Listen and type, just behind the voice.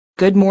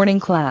Good morning,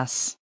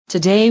 class.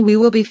 Today we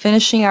will be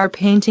finishing our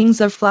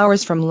paintings of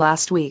flowers from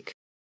last week.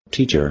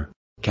 Teacher,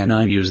 can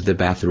I use the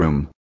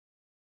bathroom?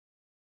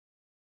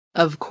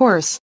 Of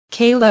course,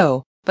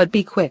 Caillou, but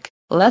be quick.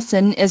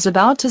 Lesson is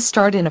about to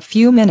start in a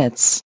few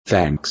minutes.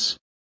 Thanks.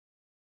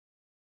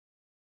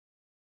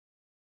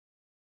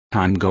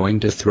 I'm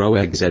going to throw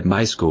eggs at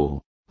my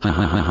school. Ha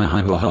ha ha ha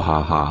ha ha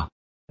ha ha.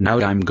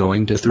 Now I'm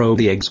going to throw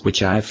the eggs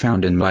which I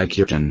found in my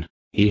kitchen.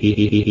 Hee hee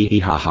hee hee hee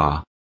ha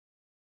ha.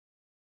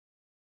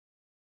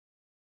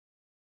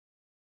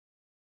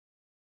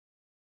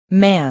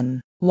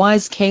 Man,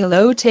 why's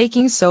Caillou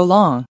taking so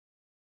long?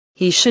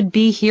 He should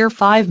be here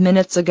 5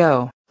 minutes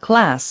ago.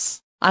 Class,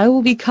 I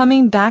will be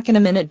coming back in a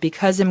minute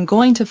because I'm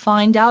going to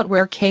find out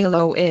where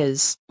Caillou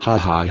is. Ha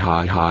ha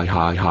ha ha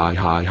ha ha ha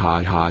ha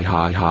ha ha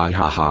ha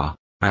ha ha.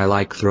 I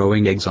like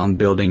throwing eggs on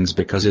buildings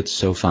because it's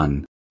so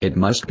fun. It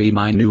must be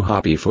my new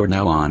hobby for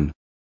now on.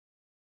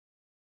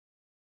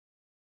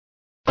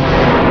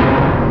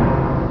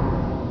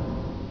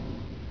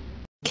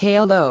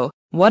 Caillou,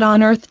 what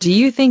on earth do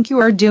you think you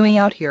are doing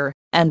out here,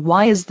 and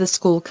why is the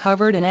school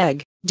covered in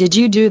egg? Did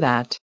you do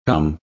that?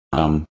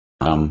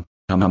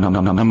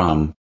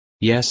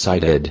 Yes, I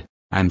did.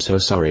 I'm so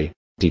sorry,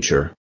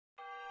 teacher.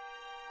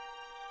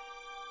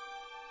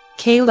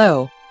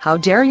 Caillou, how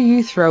dare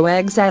you throw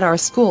eggs at our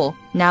school?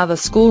 Now the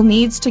school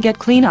needs to get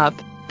clean up.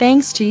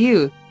 Thanks to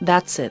you,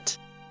 that's it.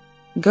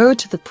 Go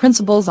to the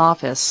principal's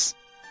office.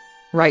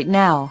 Right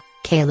now.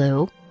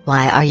 Caillou,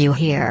 why are you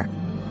here?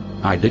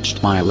 I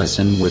ditched my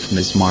lesson with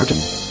Miss Martin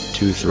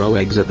to throw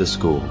eggs at the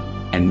school,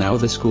 and now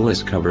the school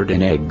is covered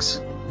in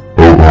eggs.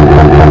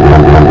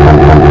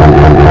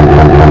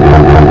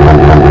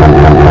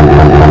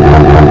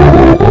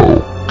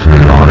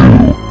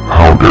 Caillou,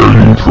 how dare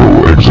you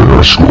throw eggs at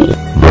our school?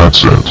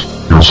 That's it.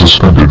 You're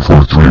suspended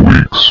for 3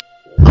 weeks.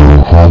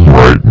 Go home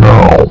right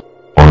now.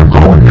 I'm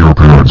calling your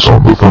parents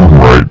on the phone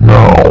right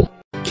now.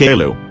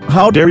 Caillou,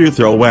 how dare you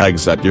throw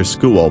eggs at your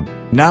school?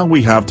 Now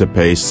we have to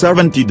pay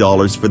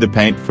 $70 for the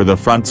paint for the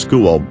front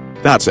school.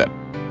 That's it.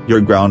 You're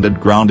grounded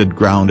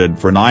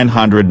for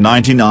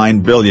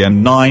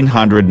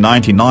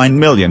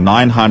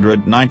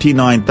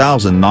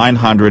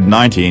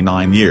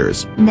 999,999,999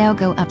 years. Now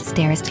go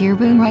upstairs to your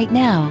room right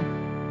now.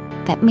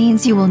 That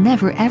means you will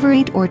never ever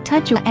eat or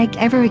touch an egg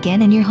ever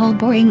again in your whole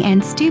boring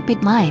and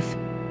stupid life.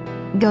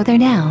 Go there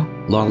now.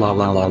 La la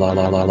la la la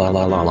la la la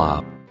la la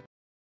la.